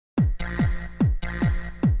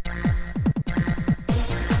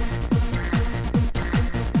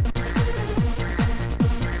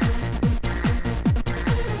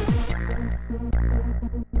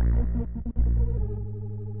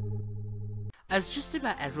As just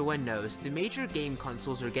about everyone knows, the major game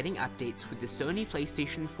consoles are getting updates with the Sony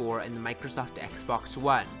PlayStation 4 and the Microsoft Xbox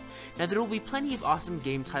One. Now there will be plenty of awesome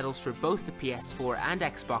game titles for both the PS4 and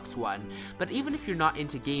Xbox One, but even if you're not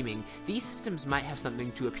into gaming, these systems might have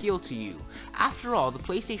something to appeal to you. After all, the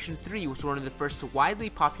PlayStation 3 was one of the first widely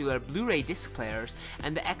popular Blu-ray disc players,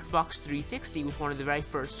 and the Xbox 360 was one of the very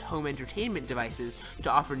first home entertainment devices to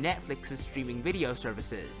offer Netflix's streaming video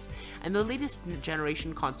services. And the latest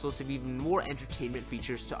generation consoles have even more entertainment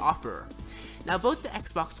features to offer. Now both the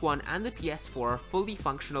Xbox One and the PS4 are fully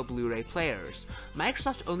functional Blu-ray players.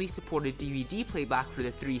 Microsoft only supported DVD playback for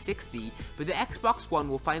the 360, but the Xbox One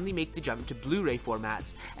will finally make the jump to Blu-ray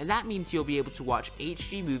formats, and that means you'll be able to watch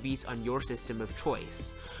HD movies on your system of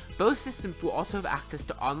choice. Both systems will also have access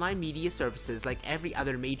to online media services like every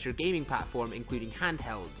other major gaming platform, including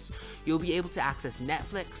handhelds. You'll be able to access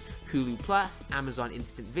Netflix, Hulu+, Amazon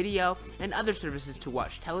Instant Video, and other services to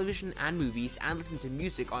watch television and movies and listen to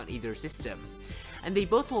music on either system. And they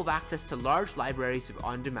both will have access to large libraries of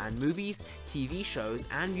on-demand movies, TV shows,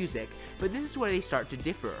 and music, but this is where they start to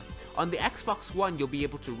differ. On the Xbox One, you'll be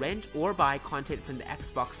able to rent or buy content from the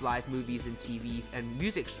Xbox Live movies and TV and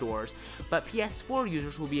music stores, but PS4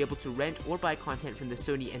 users will be able to rent or buy content from the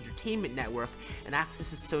Sony Entertainment Network and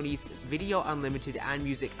access Sony's Video Unlimited and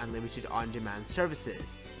Music Unlimited on-demand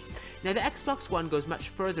services. Now the Xbox One goes much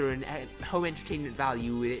further in home entertainment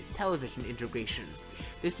value with its television integration.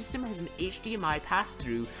 The system has an HDMI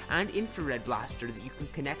pass-through and infrared blaster that you can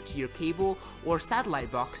connect to your cable or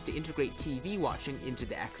satellite box to integrate TV watching into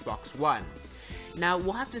the Xbox One. Now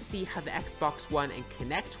we'll have to see how the Xbox One and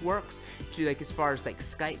Kinect works, to as far as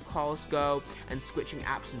Skype calls go and switching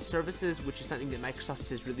apps and services, which is something that Microsoft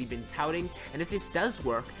has really been touting, and if this does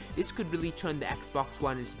work, this could really turn the Xbox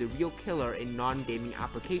One into the real killer in non-gaming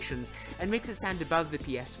applications and makes it stand above the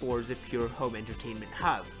PS4 as a pure home entertainment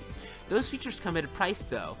hub. Those features come at a price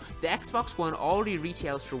though. The Xbox One already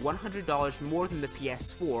retails for $100 more than the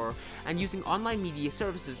PS4, and using online media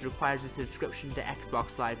services requires a subscription to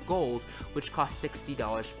Xbox Live Gold, which costs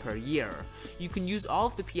 $60 per year. You can use all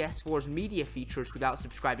of the PS4's media features without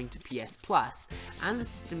subscribing to PS Plus, and the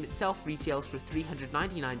system itself retails for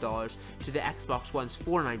 $399 to the Xbox One's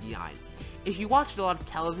 $499. If you watch a lot of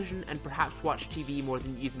television and perhaps watch TV more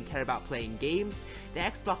than you even care about playing games, the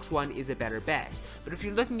Xbox One is a better bet, but if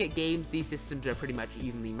you're looking at games, these systems are pretty much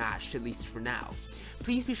evenly matched, at least for now.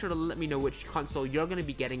 Please be sure to let me know which console you're going to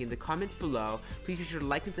be getting in the comments below. Please be sure to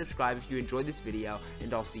like and subscribe if you enjoyed this video,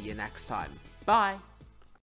 and I'll see you next time. Bye!